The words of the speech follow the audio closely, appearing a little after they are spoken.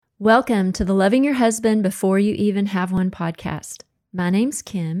Welcome to the Loving Your Husband Before You Even Have One podcast. My name's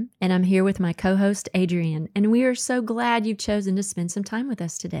Kim, and I'm here with my co-host Adrienne, and we are so glad you've chosen to spend some time with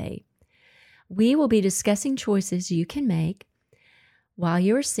us today. We will be discussing choices you can make while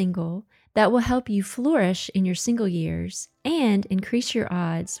you are single that will help you flourish in your single years and increase your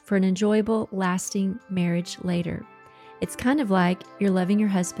odds for an enjoyable, lasting marriage later. It's kind of like you're loving your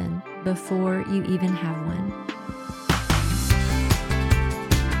husband before you even have one.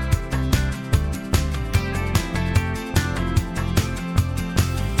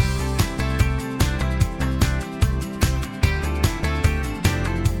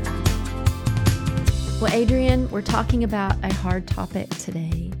 Well, Adrienne, we're talking about a hard topic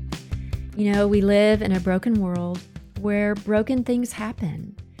today. You know, we live in a broken world where broken things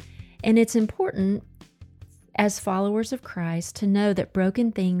happen. And it's important as followers of Christ to know that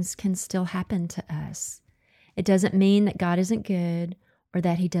broken things can still happen to us. It doesn't mean that God isn't good or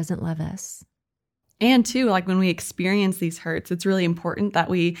that He doesn't love us. And too, like when we experience these hurts, it's really important that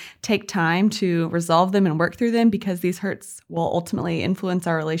we take time to resolve them and work through them, because these hurts will ultimately influence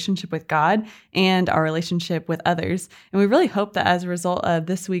our relationship with God and our relationship with others. And we really hope that as a result of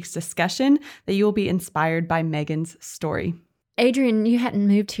this week's discussion, that you will be inspired by Megan's story. Adrienne, you hadn't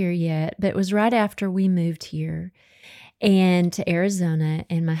moved here yet, but it was right after we moved here and to Arizona,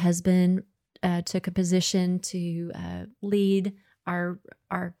 and my husband took a position to lead our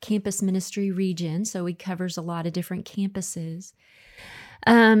campus ministry region, so he covers a lot of different campuses.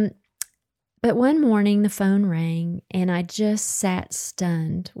 But one morning the phone rang, and I just sat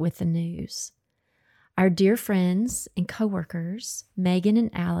stunned with the news. Our dear friends and coworkers, Megan and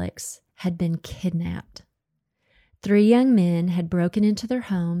Alex, had been kidnapped. 3 young men had broken into their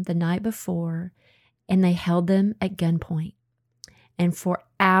home the night before, and they held them at gunpoint. And for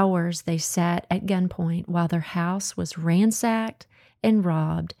hours they sat at gunpoint while their house was ransacked and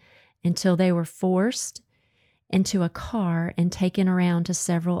robbed until they were forced into a car and taken around to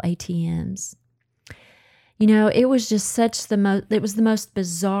several ATMs. You know, it was just it was the most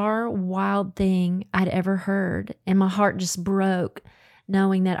bizarre, wild thing I'd ever heard. And my heart just broke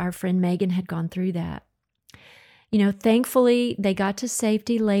knowing that our friend Megan had gone through that. You know, thankfully they got to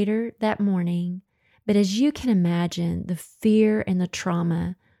safety later that morning. But as you can imagine, the fear and the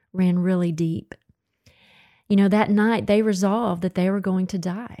trauma ran really deep. You know, that night they resolved that they were going to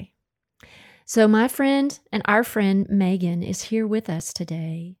die. So my friend and our friend Megan is here with us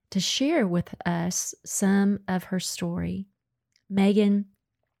today to share with us some of her story. Megan,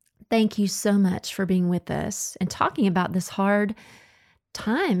 thank you so much for being with us and talking about this hard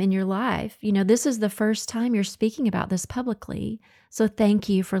time in your life. You know, this is the first time you're speaking about this publicly. So thank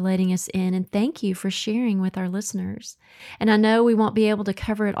you for letting us in, and thank you for sharing with our listeners. And I know we won't be able to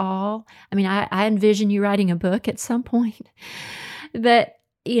cover it all. I mean, I envision you writing a book at some point, but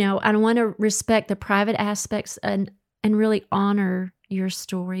you know, I want to respect the private aspects and really honor your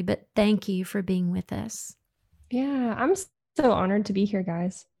story. But thank you for being with us. Yeah, I'm so honored to be here,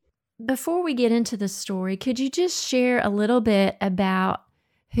 guys. Before we get into the story, could you just share a little bit about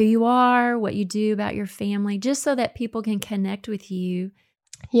who you are, what you do, about your family, just so that people can connect with you?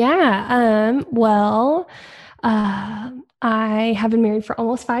 Yeah, I have been married for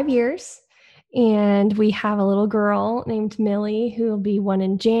almost 5 years, and we have a little girl named Millie who will be 1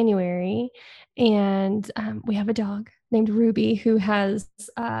 in January, and we have a dog named Ruby who has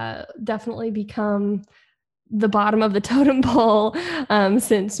definitely become the bottom of the totem pole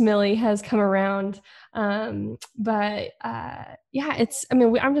since Millie has come around. I'm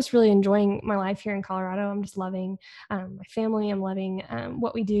just really enjoying my life here in Colorado. I'm just loving my family. I'm loving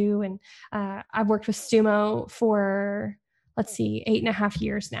what we do. And I've worked with Stumo for, 8.5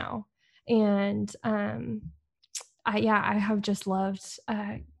 years now. And I have just loved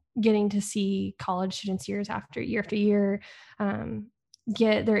getting to see college students year after year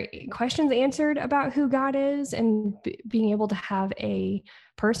get their questions answered about who God is, and being able to have a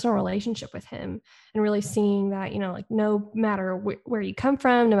personal relationship with Him, and really seeing that, you know, like no matter where you come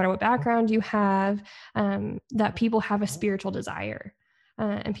from, no matter what background you have, that people have a spiritual desire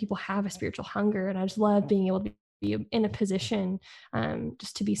and people have a spiritual hunger. And I just love being able to be in a position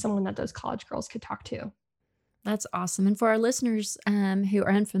just to be someone that those college girls could talk to. That's awesome. And for our listeners who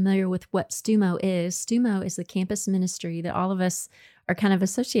are unfamiliar with what Stumo is the campus ministry that all of us are kind of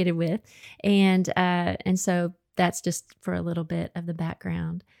associated with. And so that's just for a little bit of the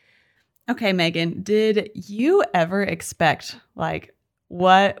background. Okay, Megan, did you ever expect, like,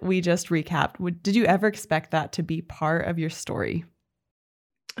 what we just recapped? Did you ever expect that to be part of your story?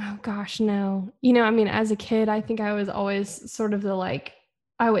 Oh gosh, no. You know, I mean, as a kid, I think I was always sort of the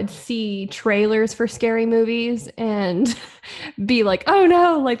I would see trailers for scary movies and be like, oh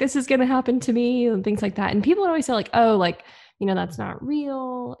no, like this is going to happen to me and things like that. And people would always say like, oh, like, that's not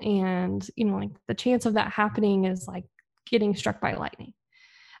real. And, like the chance of that happening is like getting struck by lightning.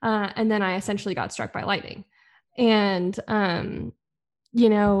 And then I essentially got struck by lightning. And,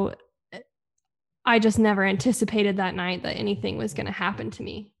 I just never anticipated that night that anything was going to happen to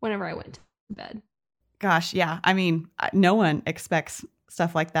me whenever I went to bed. Gosh, yeah. I mean, no one expects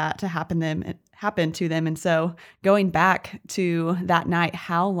stuff like that to happen to them. And so going back to that night,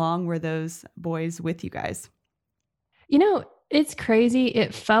 how long were those boys with you guys? It's crazy.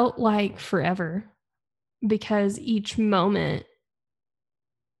 It felt like forever because each moment,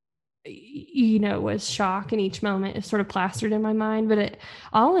 was shock, and each moment is sort of plastered in my mind. But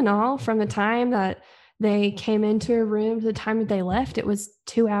all in all, from the time that they came into a room to the time that they left, it was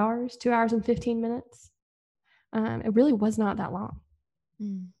 2 hours and 15 minutes. It really was not that long.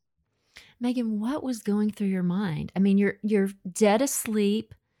 Megan, what was going through your mind? I mean, you're dead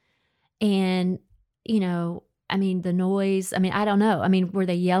asleep, and the noise. I mean, I don't know. I mean, were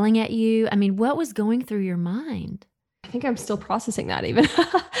they yelling at you? I mean, what was going through your mind? I think I'm still processing that even.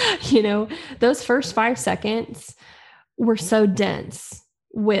 Those first 5 seconds were so dense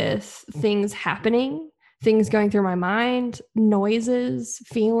with things happening, things going through my mind, noises,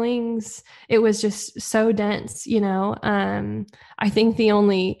 feelings. It was just so dense, I think the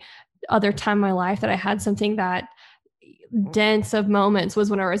only other time in my life that I had something that dense of moments was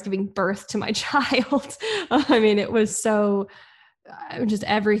when I was giving birth to my child. I mean, it was so just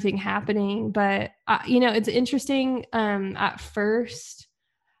everything happening. But, it's interesting. At first,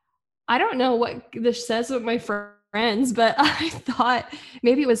 I don't know what this says with my friends, but I thought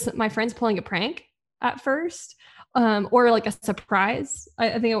maybe it was my friends pulling a prank at first, or like a surprise. I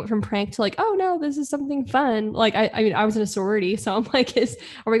think it went from prank to like, oh no, this is something fun. Like, I mean, I was in a sorority, so I'm like,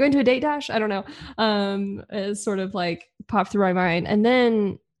 are we going to a date dash? I don't know. It sort of like popped through my mind. And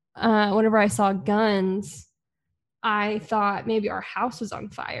then whenever I saw guns, I thought maybe our house was on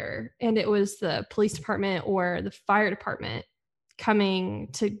fire and it was the police department or the fire department coming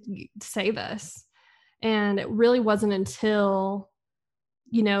to save us. And it really wasn't until,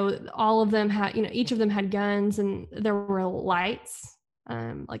 all of them had, each of them had guns and there were lights,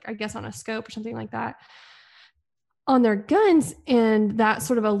 like I guess on a scope or something like that on their guns. And that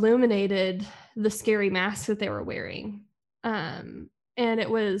sort of illuminated the scary masks that they were wearing. And it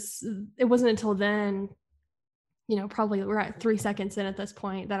wasn't until then, probably we're at 3 seconds in at this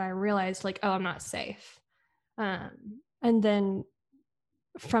point that I realized like, oh, I'm not safe. And then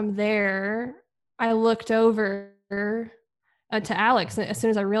from there, I looked over to Alex as soon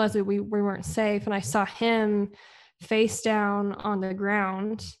as I realized that we weren't safe. And I saw him face down on the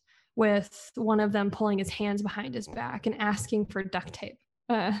ground with one of them pulling his hands behind his back and asking for duct tape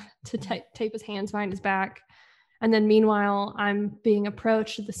to tape his hands behind his back. And then meanwhile, I'm being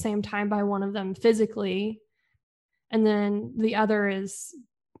approached at the same time by one of them physically. And then the other is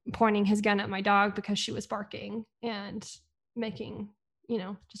pointing his gun at my dog because she was barking and making,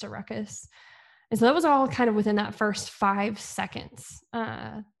 just a ruckus. And so that was all kind of within that first 5 seconds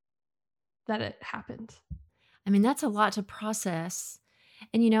that it happened. I mean, that's a lot to process.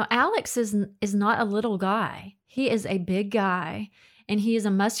 And, Alex is not a little guy. He is a big guy, and he is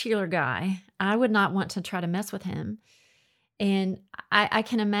a muscular guy. I would not want to try to mess with him. And I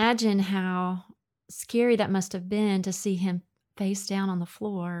can imagine how scary that must have been to see him face down on the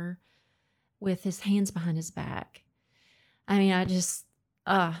floor with his hands behind his back. I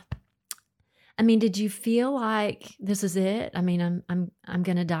mean, did you feel like this is it? I mean, I'm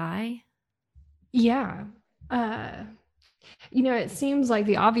going to die? Yeah. It seems like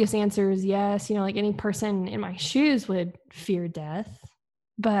the obvious answer is yes. Like any person in my shoes would fear death.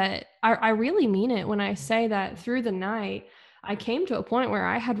 But I really mean it when I say that through the night, I came to a point where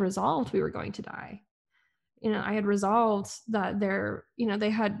I had resolved we were going to die. I had resolved that they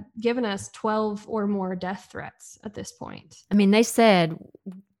had given us 12 or more death threats at this point. I mean, they said,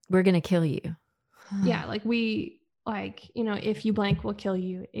 we're going to kill you. Yeah. If you blank, we'll kill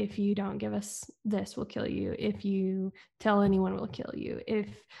you. If you don't give us this, we'll kill you. If you tell anyone, we'll kill you. If,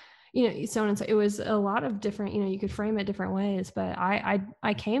 so on and so. It was a lot of different, you could frame it different ways, but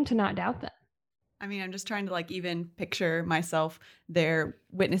I came to not doubt that. I mean, I'm just trying to even picture myself there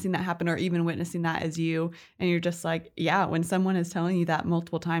witnessing that happen, or even witnessing that as you. And you're just like, yeah, when someone is telling you that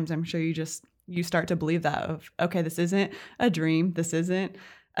multiple times, I'm sure you start to believe that of, okay, this isn't a dream. This isn't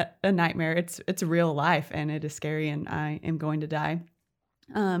a nightmare. It's real life, and it is scary, and I am going to die.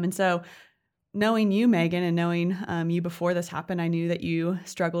 And so knowing you, Megan, and knowing you before this happened, I knew that you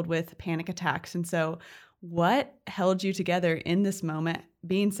struggled with panic attacks. And so What held you together in this moment,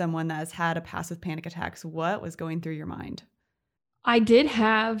 being someone that has had a past with panic attacks? What was going through your mind? I did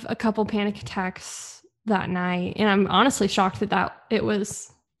have a couple panic attacks that night, and I'm honestly shocked that it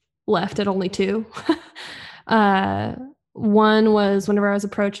was left at only 2. One was whenever I was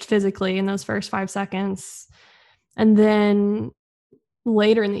approached physically in those first 5 seconds. And then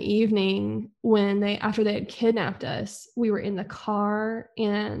later in the evening, after they had kidnapped us, we were in the car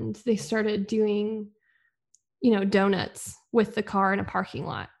and they started doing, donuts with the car in a parking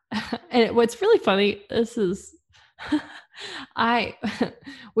lot. And what's really funny,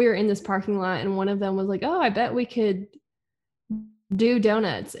 we were in this parking lot and one of them was like, "Oh, I bet we could do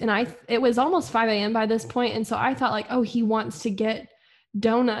donuts." And it was almost 5 a.m. by this point. And so I thought like, oh, he wants to get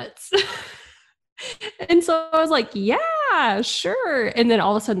donuts. And so I was like, yeah, sure. And then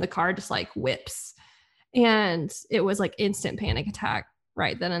all of a sudden the car just like whips and it was like instant panic attack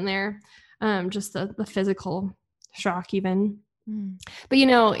right then and there. Just the physical shock even. But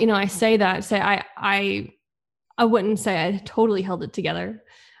I say I wouldn't say I totally held it together,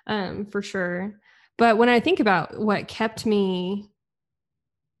 for sure. But when I think about what kept me,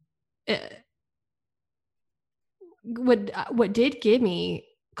 what did give me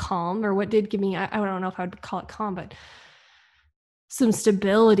calm, or what did give me, I don't know if I would call it calm, but some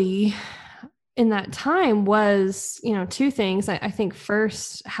stability in that time was, 2 things. I think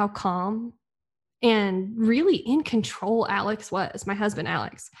first, how calm and really in control Alex was, my husband,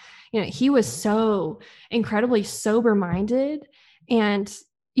 Alex. He was so incredibly sober-minded. And,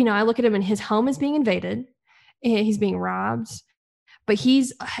 I look at him and his home is being invaded and he's being robbed. But he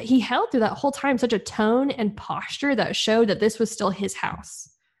held through that whole time such a tone and posture that showed that this was still his house,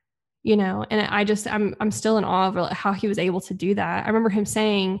 and I'm still in awe of how he was able to do that. I remember him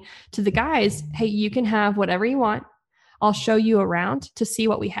saying to the guys, "Hey, you can have whatever you want. I'll show you around to see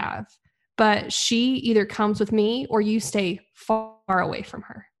what we have. But she either comes with me or you stay far away from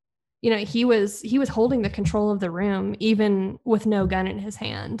her." He was holding the control of the room, even with no gun in his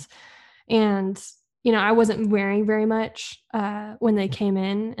hand. And, I wasn't wearing very much when they came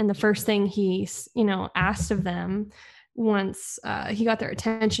in. And the first thing he, asked of them once he got their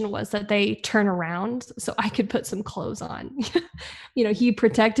attention was that they turn around so I could put some clothes on. He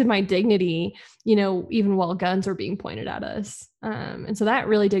protected my dignity, even while guns were being pointed at us. And so that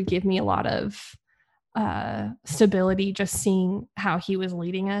really did give me a lot of stability, just seeing how he was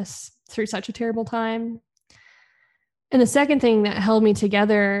leading us through such a terrible time. And the second thing that held me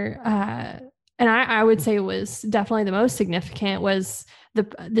together, and I would say was definitely the most significant, was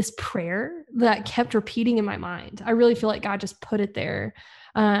this prayer that kept repeating in my mind. I really feel like God just put it there.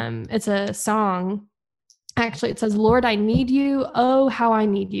 It's a song. Actually, it says, "Lord, I need you. Oh, how I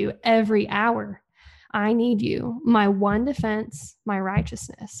need you every hour. I need you. My one defense, my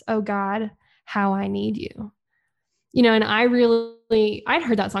righteousness. Oh God, how I need you." And I'd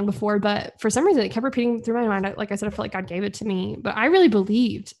heard that song before, but for some reason it kept repeating through my mind. Like I said, I feel like God gave it to me, but I really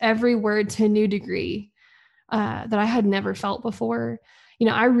believed every word to a new degree that I had never felt before.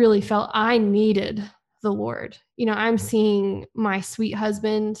 I really felt I needed the Lord. I'm seeing my sweet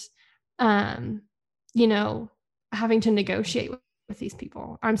husband, having to negotiate with these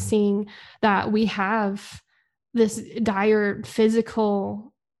people. I'm seeing that we have this dire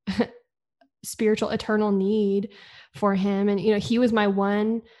physical, spiritual, eternal need for him. And, he was my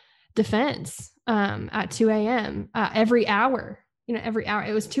one defense at 2 a.m. Every hour, every hour.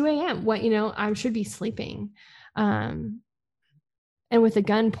 It was 2 a.m. I should be sleeping. And with a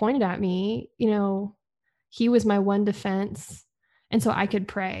gun pointed at me, he was my one defense. And so I could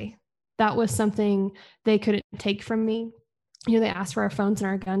pray. That was something they couldn't take from me. They asked for our phones and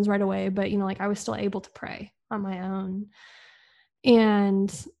our guns right away, but, I was still able to pray on my own. And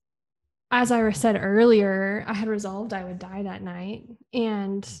as I said earlier, I had resolved I would die that night.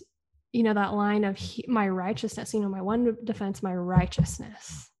 And, that line of my righteousness, my one defense, my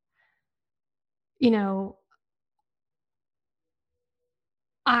righteousness,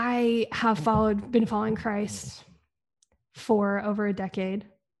 I have been following Christ for over a decade.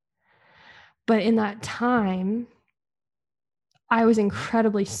 But in that time, I was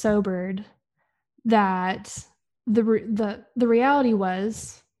incredibly sobered that the reality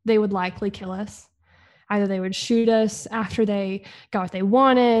was they would likely kill us. Either they would shoot us after they got what they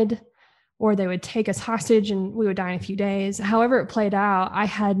wanted, or they would take us hostage and we would die in a few days. However it played out, I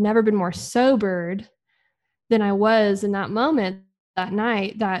had never been more sobered than I was in that moment, that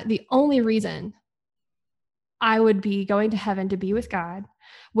night, that the only reason I would be going to heaven to be with God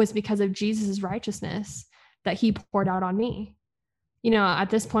was because of Jesus' righteousness that he poured out on me. At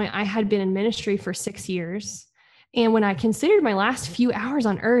this point, I had been in ministry for 6 years. And when I considered my last few hours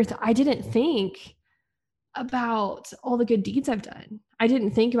on earth, I didn't think about all the good deeds I've done. I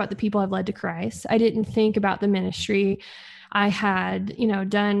didn't think about the people I've led to Christ. I didn't think about the ministry I had,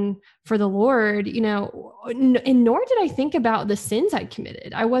 done for the Lord, and nor did I think about the sins I'd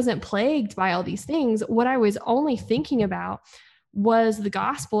committed. I wasn't plagued by all these things. What I was only thinking about was the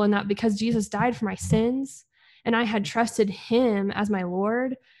gospel, and that because Jesus died for my sins and I had trusted him as my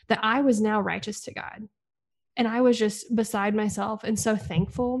Lord, that I was now righteous to God. And I was just beside myself and so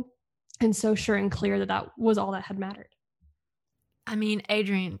thankful and so sure and clear that that was all that had mattered. I mean,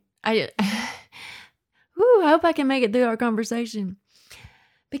 Adrienne, I hope I can make it through our conversation.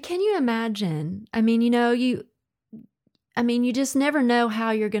 But can you imagine? I mean, you just never know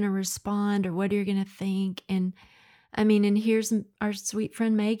how you're going to respond or what you're going to think. And and here's our sweet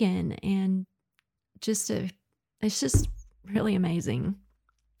friend Megan, and it's just really amazing.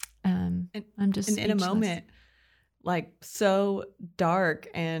 I'm just in a moment like so dark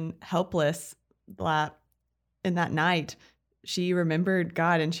and helpless that in that night she remembered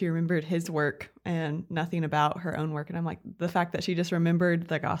God and she remembered his work and nothing about her own work. And I'm like, the fact that she just remembered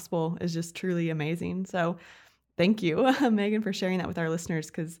the gospel is just truly amazing. So thank you, Megan, for sharing that with our listeners,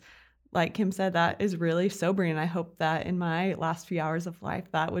 because like Kim said, that is really sobering. And I hope that in my last few hours of life,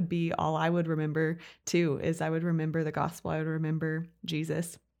 that would be all I would remember too, is I would remember the gospel. I would remember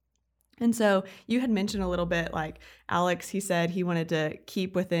Jesus. And so you had mentioned a little bit, like Alex, he said he wanted to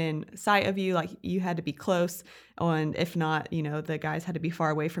keep within sight of you, like you had to be close. And if not, the guys had to be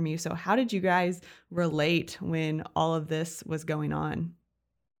far away from you. So how did you guys relate when all of this was going on?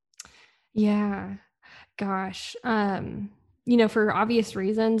 Yeah, gosh. For obvious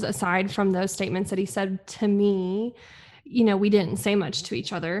reasons, aside from those statements that he said to me, we didn't say much to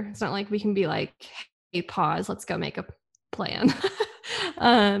each other. It's not like we can be like, hey, pause, let's go make a plan.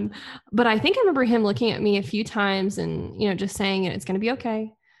 But I think I remember him looking at me a few times and, just saying, it's going to be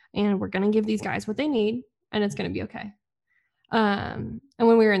okay. And we're going to give these guys what they need and it's going to be okay. And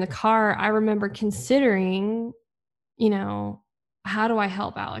when we were in the car, I remember considering, how do I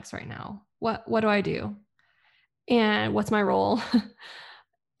help Alex right now? What do I do? And what's my role?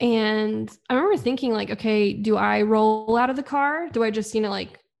 And I remember thinking like, okay, do I roll out of the car? Do I just,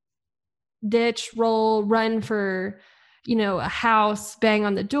 ditch, roll, run for, a house, bang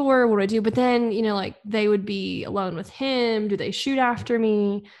on the door? What do I do? But then, they would be alone with him. Do they shoot after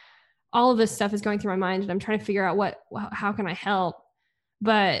me? All of this stuff is going through my mind and I'm trying to figure out how can I help?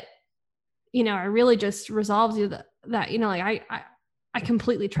 But, I really just resolved that, I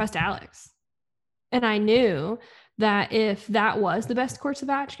completely trust Alex. And I knew that if that was the best course of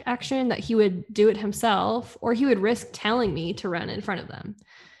action, that he would do it himself, or he would risk telling me to run in front of them,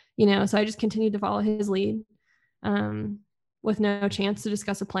 so I just continued to follow his lead with no chance to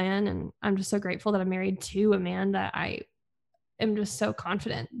discuss a plan. And I'm just so grateful that I'm married to a man that I am just so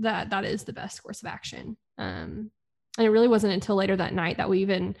confident that that is the best course of action. And it really wasn't until later that night that we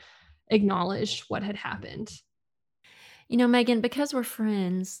even acknowledged what had happened. Megan, because we're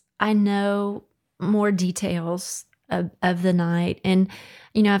friends, I know more details of the night. And,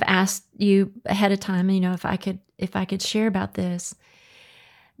 I've asked you ahead of time, if I could share about this.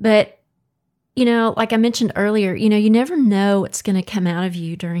 But, like I mentioned earlier, you never know what's going to come out of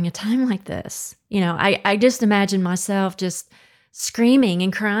you during a time like this. I just imagine myself just screaming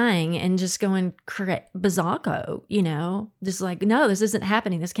and crying and just going bazooka, just like, no, this isn't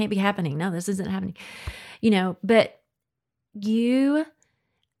happening. This can't be happening. No, this isn't happening, but you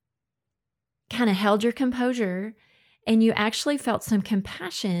kind of held your composure and you actually felt some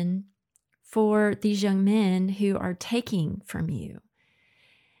compassion for these young men who are taking from you.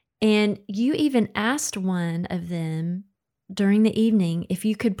 And you even asked one of them during the evening if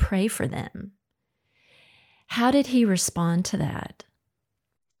you could pray for them. How did he respond to that?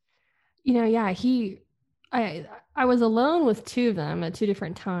 Yeah, I was alone with two of them at two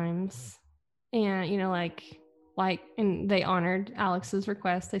different times. And, and they honored Alex's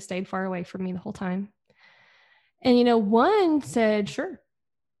request. They stayed far away from me the whole time. And, one said, sure.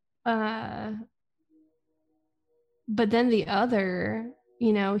 But then the other,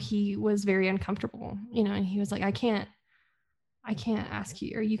 he was very uncomfortable, and he was like, I can't ask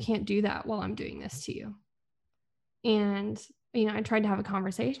you, or you can't do that while I'm doing this to you. And, I tried to have a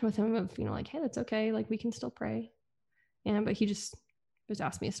conversation with him of, like, hey, that's okay. Like, we can still pray. But he just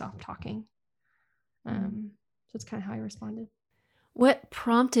asked me to stop talking. So that's kind of how I responded. What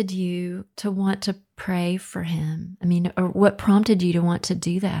prompted you to want to pray for him? Or what prompted you to want to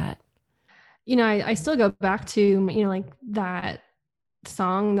do that? I still go back to, like that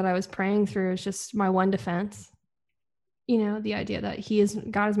song that I was praying through is just my one defense. The idea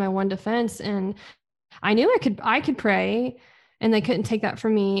that God is my one defense. And I knew I could pray and they couldn't take that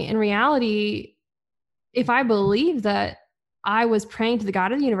from me. In reality, if I believe that I was praying to the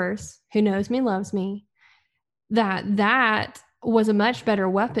God of the universe who knows me and loves me, that was a much better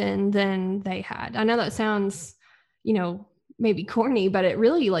weapon than they had. I know that sounds, maybe corny, but it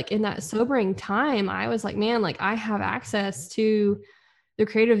really, like, in that sobering time, I was like, man, like, I have access to the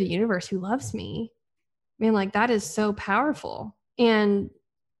creator of the universe who loves me. Man, like, that is so powerful. And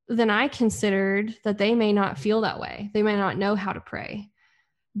then I considered that they may not feel that way. They may not know how to pray,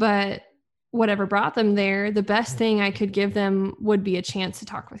 but whatever brought them there, the best thing I could give them would be a chance to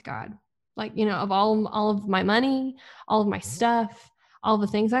talk with God. Like, of all of my money, all of my stuff, all the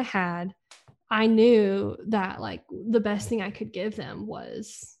things I had, I knew that, like, the best thing I could give them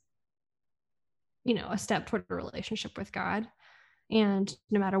was, a step toward a relationship with God. And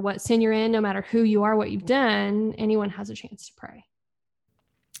no matter what sin you're in, no matter who you are, what you've done, anyone has a chance to pray.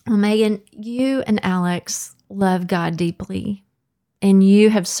 Well, Megan, you and Alex love God deeply, and you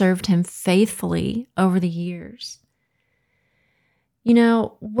have served him faithfully over the years.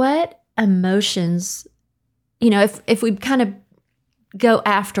 What emotions, if we kind of go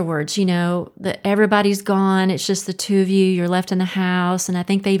afterwards, that everybody's gone, it's just the two of you, you're left in the house, and I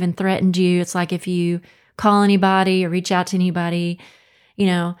think they even threatened you. It's like, if you call anybody or reach out to anybody,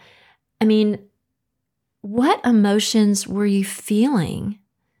 what emotions were you feeling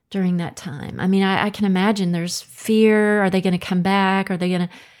during that time? I can imagine there's fear. Are they going to come back? Are they going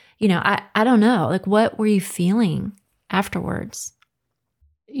to, I don't know. Like, what were you feeling afterwards?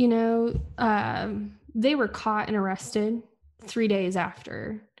 They were caught and arrested 3 days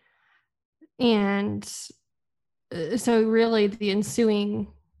after. And so really the ensuing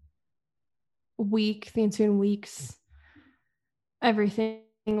weeks, everything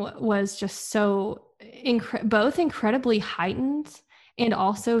was just so both incredibly heightened and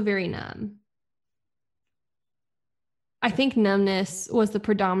also very numb. I think numbness was the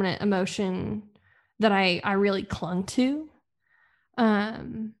predominant emotion that I really clung to.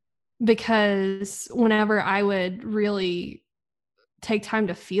 Because whenever I would really take time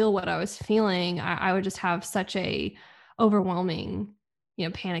to feel what I was feeling, I would just have such a overwhelming,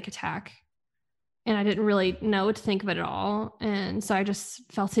 panic attack. And I didn't really know what to think of it at all. And so I just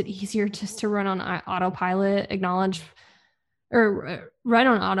felt it easier just to run on autopilot, run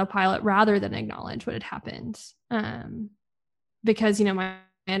on autopilot rather than acknowledge what had happened. Because, my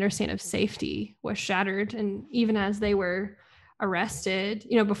understanding of safety was shattered. And even as they were arrested,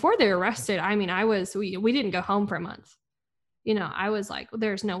 before they were arrested, we didn't go home for a month. I was like,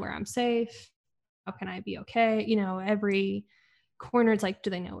 there's nowhere I'm safe. How can I be okay? Every corner, it's like,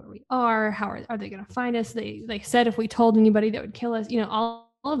 do they know where we are? How are they going to find us? They said if we told anybody, that would kill us. All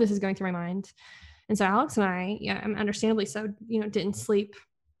of this is going through my mind. And so Alex and I, understandably so, didn't sleep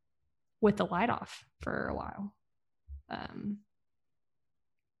with the light off for a while.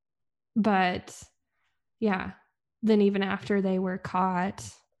 But yeah, then even after they were caught,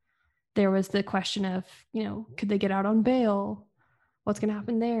 there was the question of, could they get out on bail? What's going to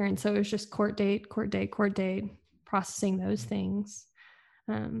happen there? And so it was just court date, processing those things.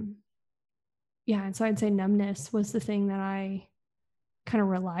 And so I'd say numbness was the thing that I kind of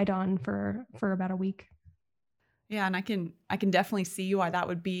relied on for about a week. Yeah, and I can definitely see why that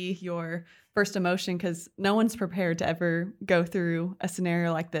would be your first emotion, because no one's prepared to ever go through a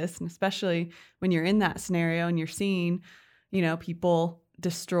scenario like this, and especially when you're in that scenario and you're seeing, people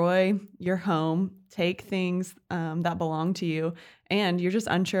destroy your home, take things that belong to you, and you're just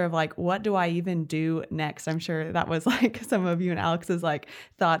unsure of, like, what do I even do next? I'm sure that was like some of you and Alex's like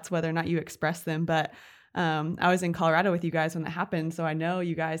thoughts, whether or not you express them, but I was in Colorado with you guys when that happened. So I know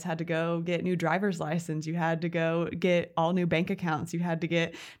you guys had to go get new driver's license. You had to go get all new bank accounts. You had to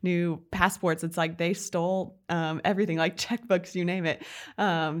get new passports. It's like they stole everything, like checkbooks, you name it.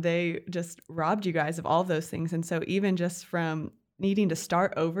 They just robbed you guys of all of those things. And so even just from needing to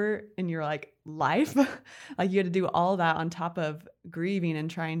start over in your like life, like you had to do all that on top of grieving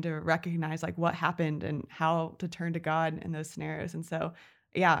and trying to recognize like what happened and how to turn to God in those scenarios. And so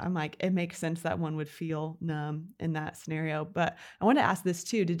yeah, I'm like, it makes sense that one would feel numb in that scenario. But I want to ask this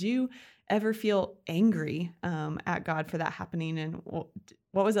too. Did you ever feel angry at God for that happening? And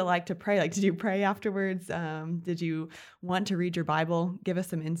what was it like to pray? Like, did you pray afterwards? Did you want to read your Bible? Give us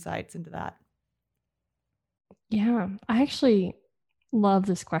some insights into that. Yeah, I actually love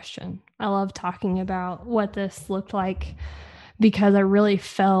this question. I love talking about what this looked like because I really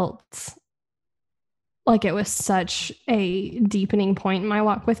felt like it was such a deepening point in my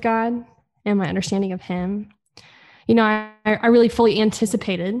walk with God and my understanding of Him. I really fully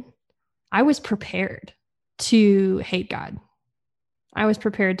anticipated. I was prepared to hate God. I was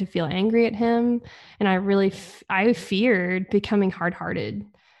prepared to feel angry at Him. And I feared becoming hard-hearted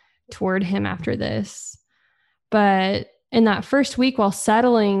toward Him after this. But in that first week, while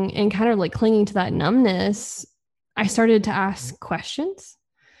settling and kind of like clinging to that numbness, I started to ask questions.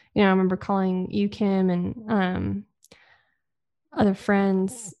 I remember calling you, Kim, and other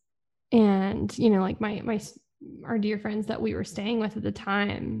friends, and like our dear friends that we were staying with at the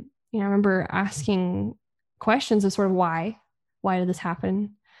time. I remember asking questions of sort of why did this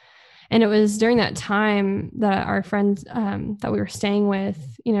happen? And it was during that time that our friend that we were staying with,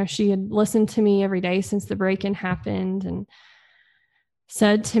 she had listened to me every day since the break-in happened, and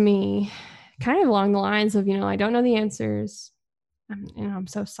said to me kind of along the lines of, I don't know the answers. I'm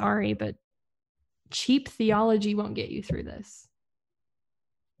so sorry, but cheap theology won't get you through this.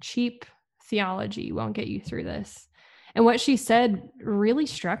 Cheap theology won't get you through this. And what she said really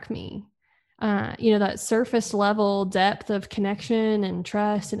struck me. That surface level depth of connection and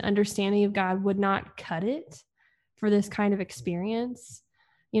trust and understanding of God would not cut it for this kind of experience.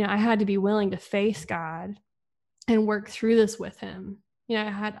 I had to be willing to face God and work through this with him. I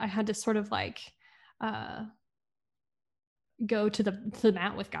had to sort of like go to the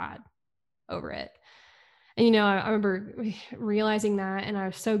mat with God over it. And, I remember realizing that, and I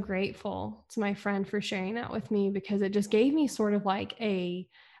was so grateful to my friend for sharing that with me, because it just gave me sort of like a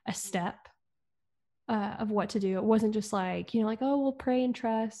step of what to do. It wasn't just like, oh, we'll pray and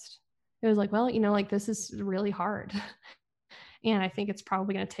trust. It was like, well, like this is really hard. And I think it's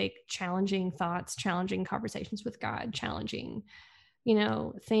probably going to take challenging thoughts, challenging conversations with God, challenging,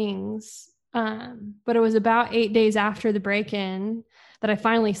 things. But it was about 8 days after the break-in that I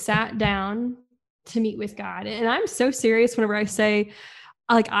finally sat down to meet with God. And I'm so serious whenever I say,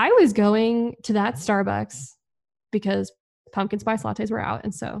 like, I was going to that Starbucks because pumpkin spice lattes were out.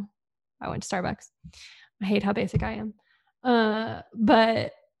 And so I went to Starbucks. I hate how basic I am.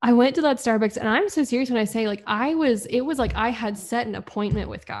 But I went to that Starbucks, and I'm so serious when I say, like, it was like I had set an appointment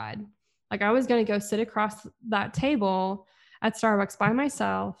with God. Like I was going to go sit across that table at Starbucks by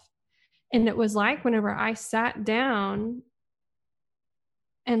myself. And it was like whenever I sat down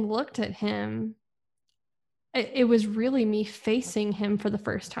and looked at him, it was really me facing him for the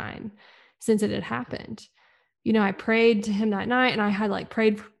first time since it had happened. I prayed to him that night, and I had like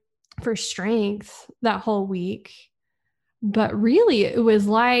prayed for strength that whole week. But really, it was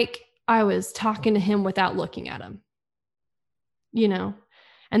like I was talking to him without looking at him,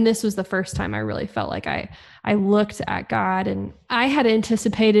 And this was the first time I really felt like I looked at God, and I had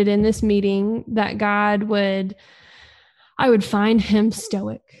anticipated in this meeting that I would find him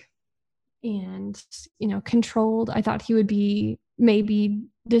stoic and, controlled. I thought he would be maybe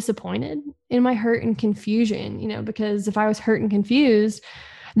disappointed in my hurt and confusion, because if I was hurt and confused,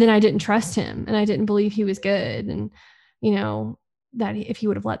 then I didn't trust him, and I didn't believe he was good. And, that if he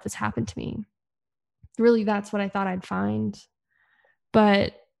would have let this happen to me, really, that's what I thought I'd find.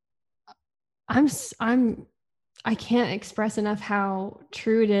 But I can't express enough how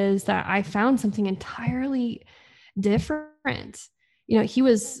true it is that I found something entirely different. He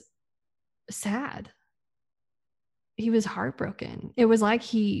was sad. He was heartbroken. It was like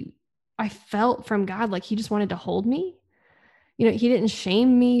I felt from God, like he just wanted to hold me. He didn't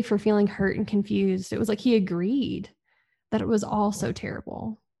shame me for feeling hurt and confused. It was like he agreed that it was all so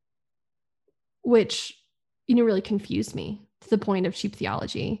terrible, which, really confused me to the point of cheap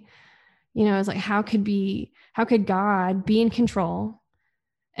theology. I was like, how could God be in control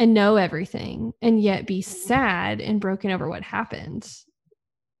and know everything and yet be sad and broken over what happened?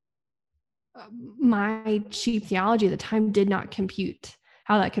 My cheap theology at the time did not compute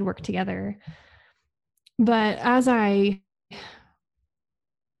how that could work together. But as I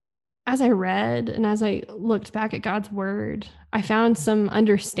read and as I looked back at God's word, I found some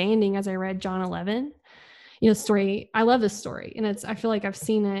understanding as I read John 11. Story. I love this story, and I feel like I've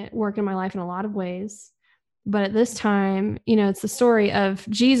seen it work in my life in a lot of ways. But at this time, it's the story of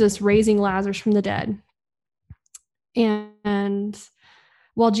Jesus raising Lazarus from the dead. And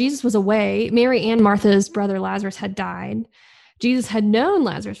while Jesus was away, Mary and Martha's brother Lazarus had died. Jesus had known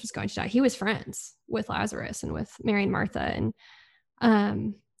Lazarus was going to die. He was friends with Lazarus and with Mary and Martha.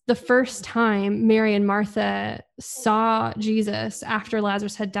 And the first time Mary and Martha saw Jesus after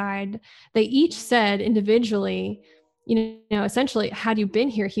Lazarus had died, they each said individually, essentially, had you been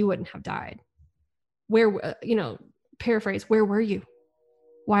here, he wouldn't have died. Where, paraphrase, where were you?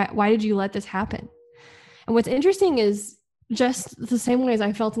 Why did you let this happen? And what's interesting is just the same way as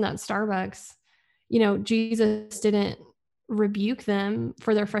I felt in that Starbucks, Jesus didn't rebuke them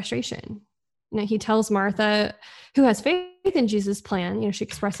for their frustration. He tells Martha, who has faith in Jesus' plan, she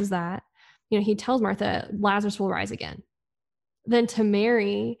expresses that, he tells Martha, Lazarus will rise again. Then to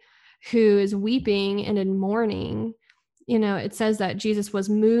Mary, who is weeping and in mourning, it says that Jesus was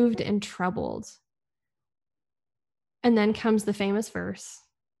moved and troubled. And then comes the famous verse,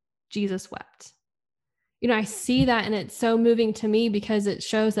 Jesus wept. I see that, and it's so moving to me because it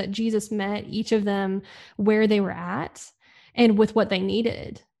shows that Jesus met each of them where they were at and with what they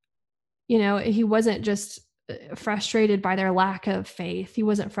needed. He wasn't just frustrated by their lack of faith. He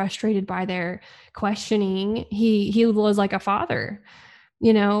wasn't frustrated by their questioning. He was like a father,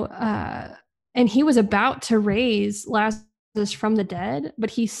 and he was about to raise Lazarus from the dead,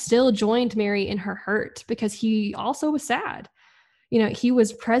 but he still joined Mary in her hurt because he also was sad. He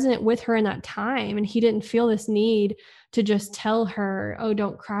was present with her in that time, and he didn't feel this need to just tell her, oh,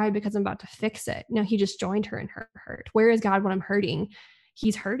 don't cry because I'm about to fix it. No, he just joined her in her hurt. Where is God when I'm hurting?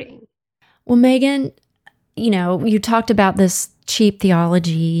 He's hurting. Well, Megan, you talked about this cheap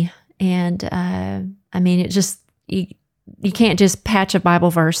theology, and it just, you can't just patch a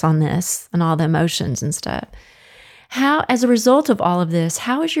Bible verse on this and all the emotions and stuff. How, as a result of all of this,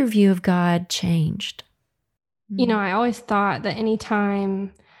 how has your view of God changed? I always thought that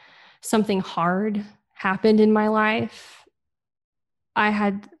anytime something hard happened in my life, I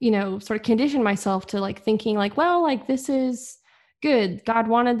had, sort of conditioned myself to thinking this is good. God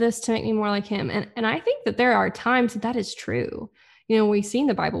wanted this to make me more like him. And I think that there are times that is true. We see in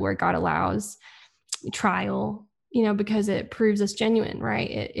the Bible where God allows trial, because it proves us genuine, right?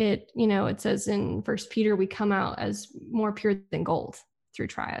 It says in 1 Peter, we come out as more pure than gold through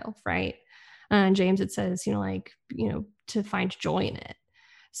trial, right? And James, it says, to find joy in it.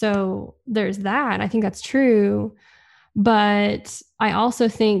 So there's that. I think that's true. But I also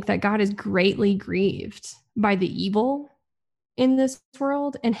think that God is greatly grieved by the evil in this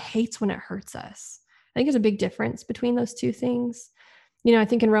world and hates when it hurts us. I think there's a big difference between those two things. I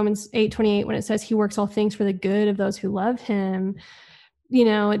think in Romans 8:28, when it says he works all things for the good of those who love him,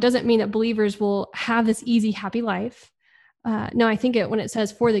 it doesn't mean that believers will have this easy, happy life. No, I think when it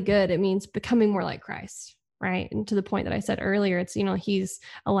says for the good, it means becoming more like Christ, right? And to the point that I said earlier, it's, he's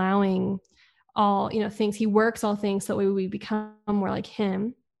allowing all, things, he works all things so we become more like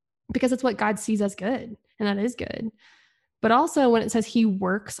him, because it's what God sees as good, and that is good. But also when it says he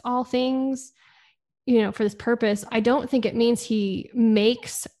works all things, for this purpose, I don't think it means he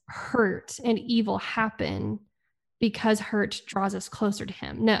makes hurt and evil happen because hurt draws us closer to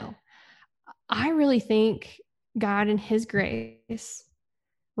him. No, I really think God in his grace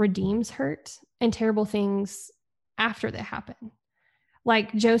redeems hurt and terrible things after they happen.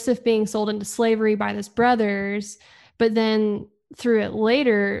 Like Joseph being sold into slavery by his brothers, but then through it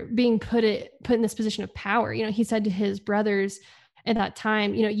later being put in this position of power. He said to his brothers at that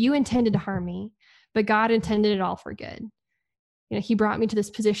time, you intended to harm me, but God intended it all for good. He brought me to this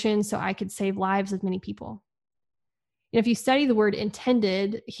position so I could save lives of many people. If you study the word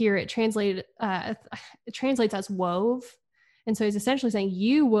intended here, it translates as wove. And so he's essentially saying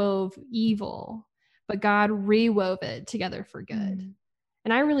you wove evil, but God rewove it together for good. Mm.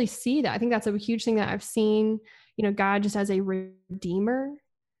 And I really see that. I think that's a huge thing that I've seen, God just as a redeemer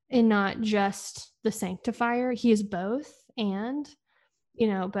and not just the sanctifier. He is both. And,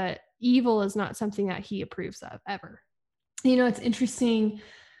 but evil is not something that he approves of ever. It's interesting.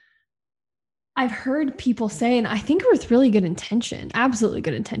 I've heard people say, and I think with really good intention, absolutely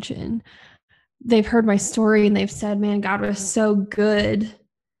good intention, they've heard my story and they've said, man, God was so good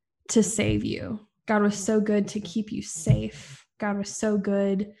to save you. God was so good to keep you safe. God was so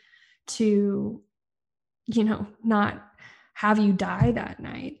good to, not have you die that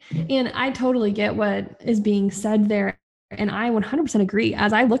night. And I totally get what is being said there. And I 100% agree.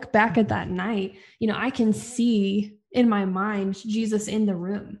 As I look back at that night, I can see in my mind Jesus in the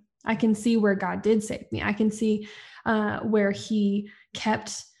room. I can see where God did save me. I can see where he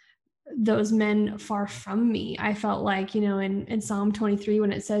kept those men far from me. I felt like, in Psalm 23,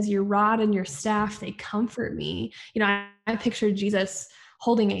 when it says your rod and your staff, they comfort me. I pictured Jesus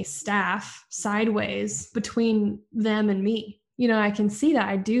holding a staff sideways between them and me. I can see that.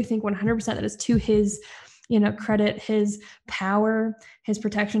 I do think 100% that is to his, credit, his power, his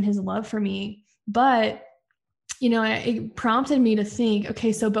protection, his love for me. But it prompted me to think,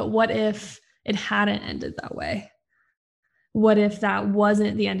 okay, but what if it hadn't ended that way? What if that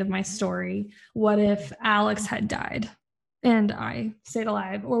wasn't the end of my story? What if Alex had died and I stayed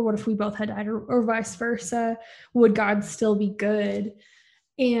alive? Or what if we both had died, or vice versa? Would God still be good?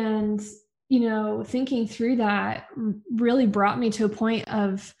 And, thinking through that really brought me to a point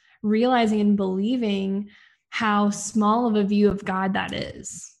of realizing and believing how small of a view of God that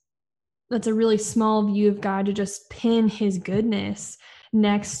is. That's a really small view of God to just pin his goodness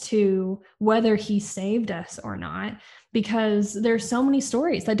next to whether he saved us or not, because there's so many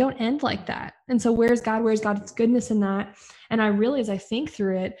stories that don't end like that. And so where's God's goodness in that? And I really, as I think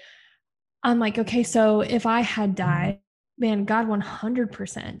through it, I'm like, okay, so if I had died, man, God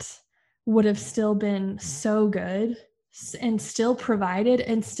 100% would have still been so good and still provided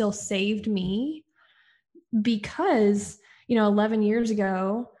and still saved me, because, 11 years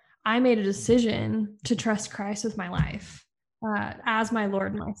ago, I made a decision to trust Christ with my life as my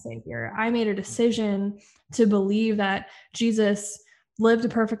Lord and my Savior. I made a decision to believe that Jesus lived a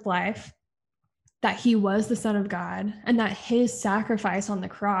perfect life, that he was the Son of God, and that his sacrifice on the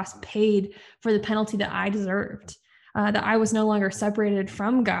cross paid for the penalty that I deserved, that I was no longer separated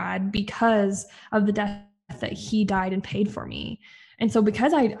from God because of the death that he died and paid for me. And so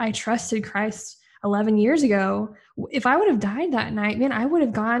because I trusted Christ 11 years ago, if I would have died that night, man, I would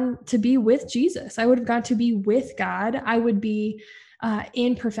have gone to be with Jesus. I would have got to be with God. I would be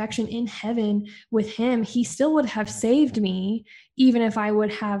in perfection in heaven with him. He still would have saved me, even if I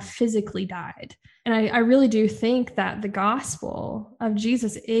would have physically died. And I really do think that the gospel of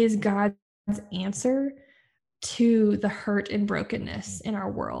Jesus is God's answer to the hurt and brokenness in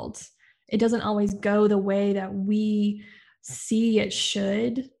our world. It doesn't always go the way that we see it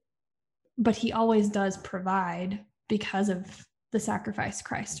should, but he always does provide because of the sacrifice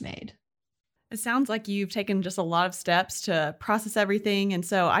Christ made. It sounds like you've taken just a lot of steps to process everything. And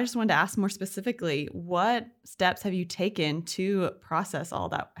so I just wanted to ask more specifically, what steps have you taken to process all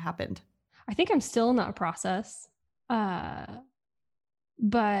that happened? I think I'm still in that process. But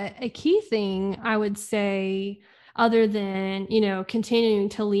a key thing I would say, other than, continuing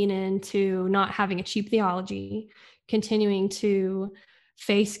to lean into not having a cheap theology, continuing to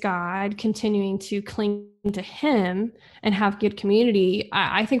face God, continuing to cling to him and have good community,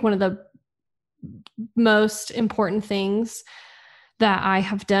 I think one of the most important things that I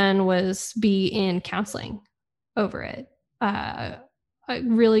have done was be in counseling over it. A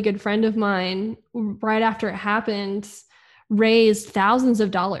really good friend of mine, right after it happened, raised thousands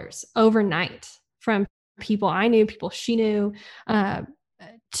of dollars overnight from people I knew, people she knew, to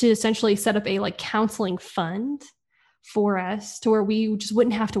essentially set up a counseling fund for us, to where we just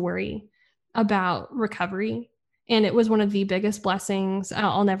wouldn't have to worry about recovery. And it was one of the biggest blessings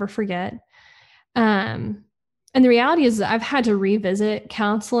I'll never forget. And the reality is that I've had to revisit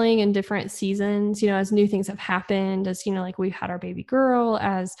counseling in different seasons, as new things have happened, as, we've had our baby girl,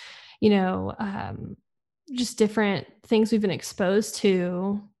 as, just different things we've been exposed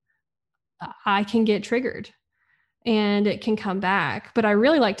to. I can get triggered and it can come back. But I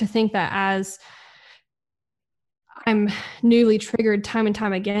really like to think that as I'm newly triggered time and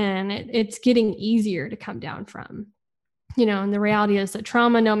time again, it's getting easier to come down from. And the reality is that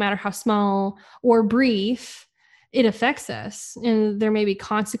trauma, no matter how small or brief, it affects us. And there may be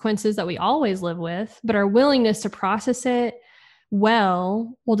consequences that we always live with, but our willingness to process it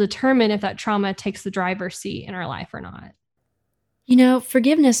well will determine if that trauma takes the driver's seat in our life or not.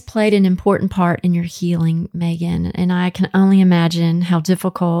 Forgiveness played an important part in your healing, Megan, and I can only imagine how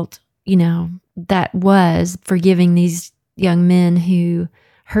difficult, that was, forgiving these young men who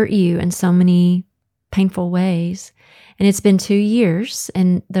hurt you in so many painful ways. And it's been 2 years,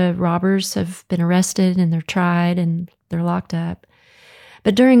 and the robbers have been arrested, and they're tried, and they're locked up.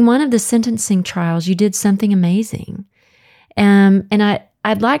 But during one of the sentencing trials, you did something amazing. And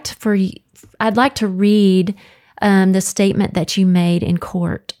I'd like to read the statement that you made in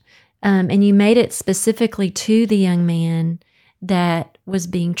court. And you made it specifically to the young man that was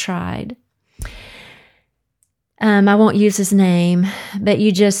being tried. I won't use his name, but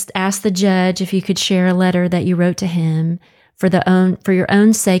you just asked the judge if you could share a letter that you wrote to him for your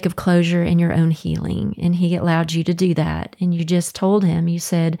own sake of closure and your own healing. And he allowed you to do that. And you just told him, you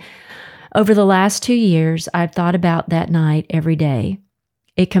said, over the last 2 years, I've thought about that night every day.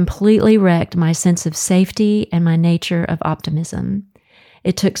 It completely wrecked my sense of safety and my nature of optimism.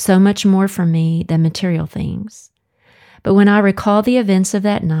 It took so much more from me than material things. But when I recall the events of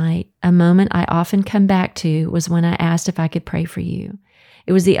that night, a moment I often come back to was when I asked if I could pray for you.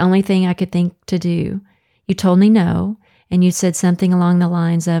 It was the only thing I could think to do. You told me no, and you said something along the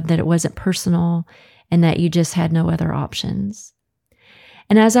lines of that it wasn't personal and that you just had no other options.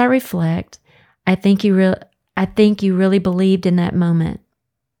 And as I reflect, I think you really believed in that moment.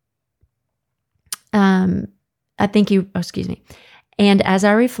 And as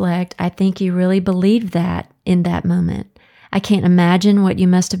I reflect, I think you really believed that in that moment. I can't imagine what you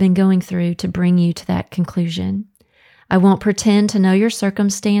must have been going through to bring you to that conclusion. I won't pretend to know your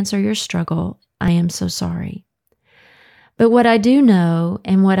circumstance or your struggle. I am so sorry. But what I do know,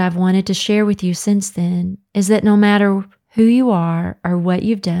 and what I've wanted to share with you since then, is that no matter who you are or what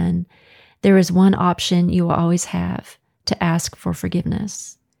you've done, there is one option you will always have: to ask for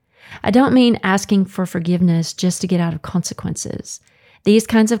forgiveness. I don't mean asking for forgiveness just to get out of consequences. These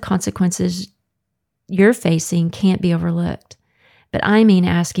kinds of consequences you're facing can't be overlooked, but I mean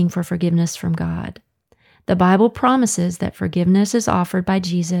asking for forgiveness from God. The Bible promises that forgiveness is offered by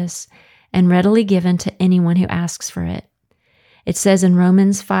Jesus and readily given to anyone who asks for it. It says in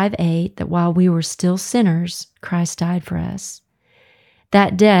Romans 5:8 that while we were still sinners, Christ died for us.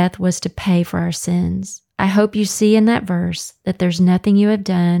 That death was to pay for our sins. I hope you see in that verse that there's nothing you have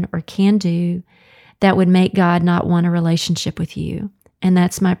done or can do that would make God not want a relationship with you. And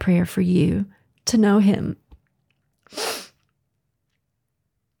that's my prayer for you, to know Him.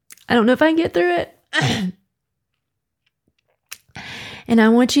 I don't know if I can get through it. And I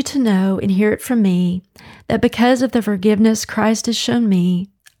want you to know and hear it from me that because of the forgiveness Christ has shown me,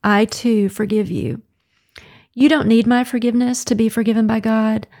 I too forgive you. You don't need my forgiveness to be forgiven by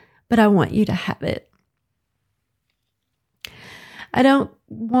God, but I want you to have it. I don't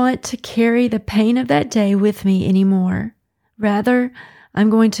want to carry the pain of that day with me anymore. Rather, I'm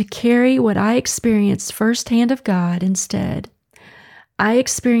going to carry what I experienced firsthand of God instead. I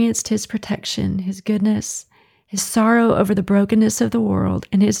experienced His protection, His goodness, His sorrow over the brokenness of the world,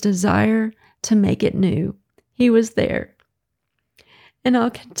 and His desire to make it new. He was there. And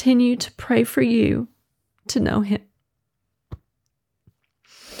I'll continue to pray for you to know Him.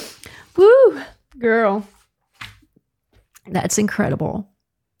 Woo, girl. That's incredible.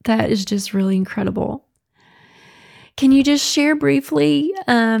 That is just really incredible. Can you just share briefly?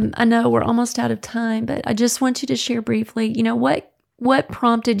 I know we're almost out of time, but I just want you to share briefly, what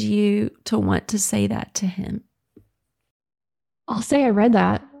prompted you to want to say that to Him? I'll say I read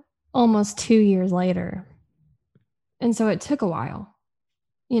that almost 2 years later. And so it took a while,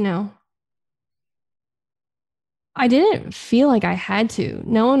 I didn't feel like I had to.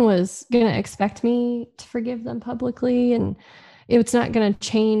 No one was going to expect me to forgive them publicly, and it's not going to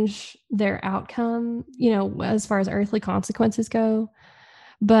change their outcome, as far as earthly consequences go.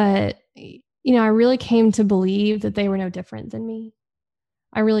 But, I really came to believe that they were no different than me.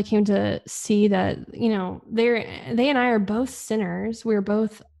 I really came to see that, they and I are both sinners. We're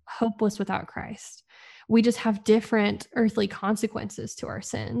both hopeless without Christ. We just have different earthly consequences to our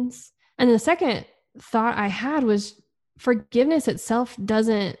sins. And the second thought I had was forgiveness itself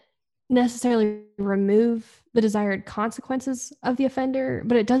doesn't necessarily remove the desired consequences of the offender,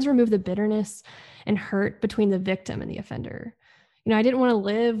 but it does remove the bitterness and hurt between the victim and the offender. I didn't want to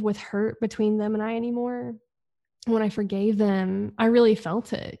live with hurt between them and I anymore. When I forgave them, I really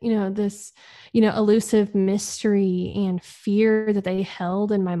felt it, this, elusive mystery and fear that they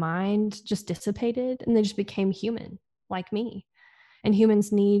held in my mind just dissipated, and they just became human like me. And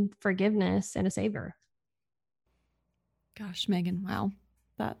humans need forgiveness and a savior. Gosh, Megan, wow.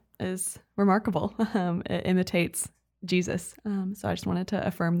 That is remarkable. It imitates Jesus. So I just wanted to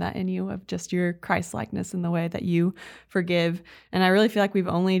affirm that in you, of just your Christ-likeness in the way that you forgive. And I really feel like we've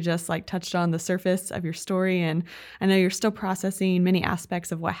only just touched on the surface of your story. And I know you're still processing many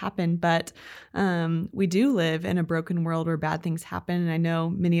aspects of what happened, but we do live in a broken world where bad things happen. And I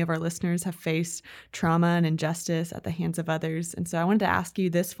know many of our listeners have faced trauma and injustice at the hands of others. And so I wanted to ask you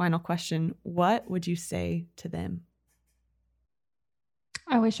this final question. What would you say to them?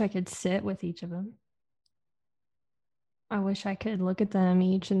 I wish I could sit with each of them. I wish I could look at them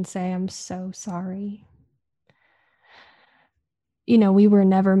each and say, I'm so sorry. We were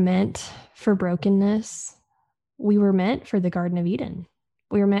never meant for brokenness. We were meant for the Garden of Eden.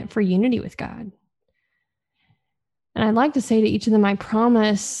 We were meant for unity with God. And I'd like to say to each of them, I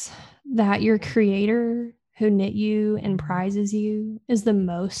promise that your Creator who knit you and prizes you is the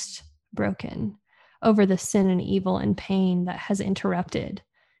most broken over the sin and evil and pain that has interrupted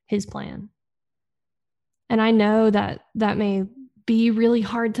His plan. And I know that may be really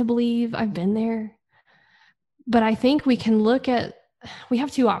hard to believe. I've been there. But I think we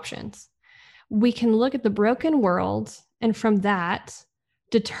have two options. We can look at the broken world and from that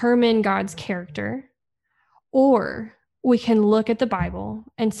determine God's character, or we can look at the Bible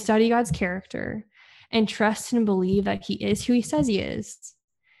and study God's character and trust and believe that He is who He says He is.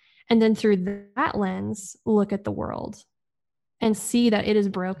 And then through that lens, look at the world and see that it is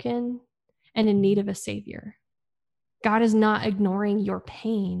broken and in need of a savior. God is not ignoring your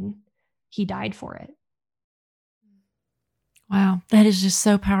pain. He died for it. Wow, that is just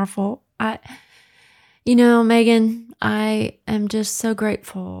so powerful. Megan, I am just so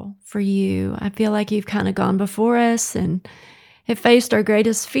grateful for you. I feel like you've kind of gone before us and have faced our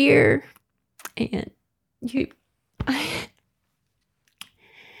greatest fear. And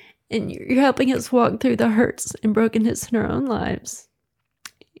you're helping us walk through the hurts and brokenness in our own lives.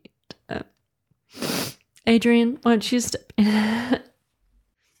 Adrian, why don't you step in?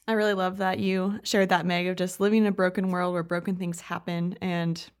 I really love that you shared that, Meg, of just living in a broken world where broken things happen.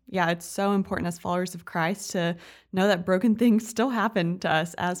 And yeah, it's so important as followers of Christ to know that broken things still happen to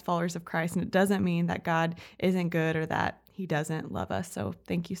us as followers of Christ. And it doesn't mean that God isn't good or that he doesn't love us. So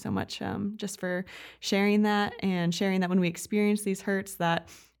thank you so much just for sharing that, and sharing that when we experience these hurts, that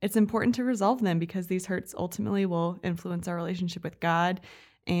it's important to resolve them, because these hurts ultimately will influence our relationship with God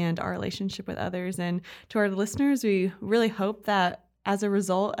and our relationship with others. And to our listeners, we really hope that as a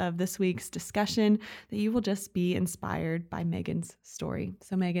result of this week's discussion, that you will just be inspired by Megan's story.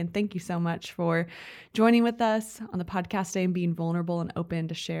 So Megan, thank you so much for joining with us on the podcast today and being vulnerable and open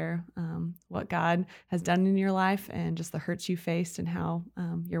to share what God has done in your life and just the hurts you faced and how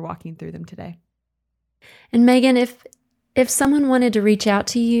you're walking through them today. And Megan, if someone wanted to reach out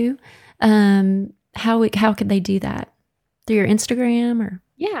to you, how could they do that? Through your Instagram or?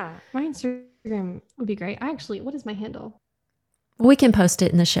 Yeah, my Instagram would be great. What is my handle? We can post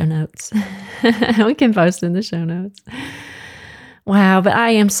it in the show notes. We can post it in the show notes. Wow, but I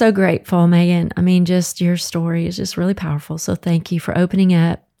am so grateful, Megan. I mean, just your story is just really powerful. So thank you for opening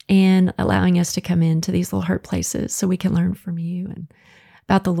up and allowing us to come into these little hurt places so we can learn from you and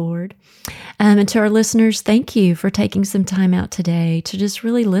about the Lord. And to our listeners, thank you for taking some time out today to just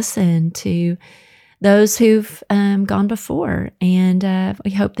really listen to those who've gone before. And we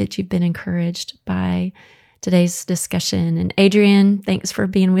hope that you've been encouraged by today's discussion. And Adrian, thanks for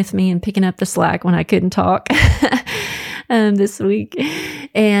being with me and picking up the slack when I couldn't talk this week.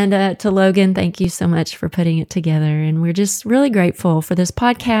 And to Logan, thank you so much for putting it together. And we're just really grateful for this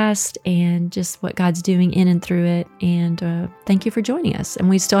podcast and just what God's doing in and through it. And thank you for joining us. And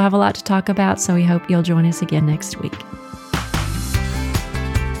we still have a lot to talk about, so we hope you'll join us again next week.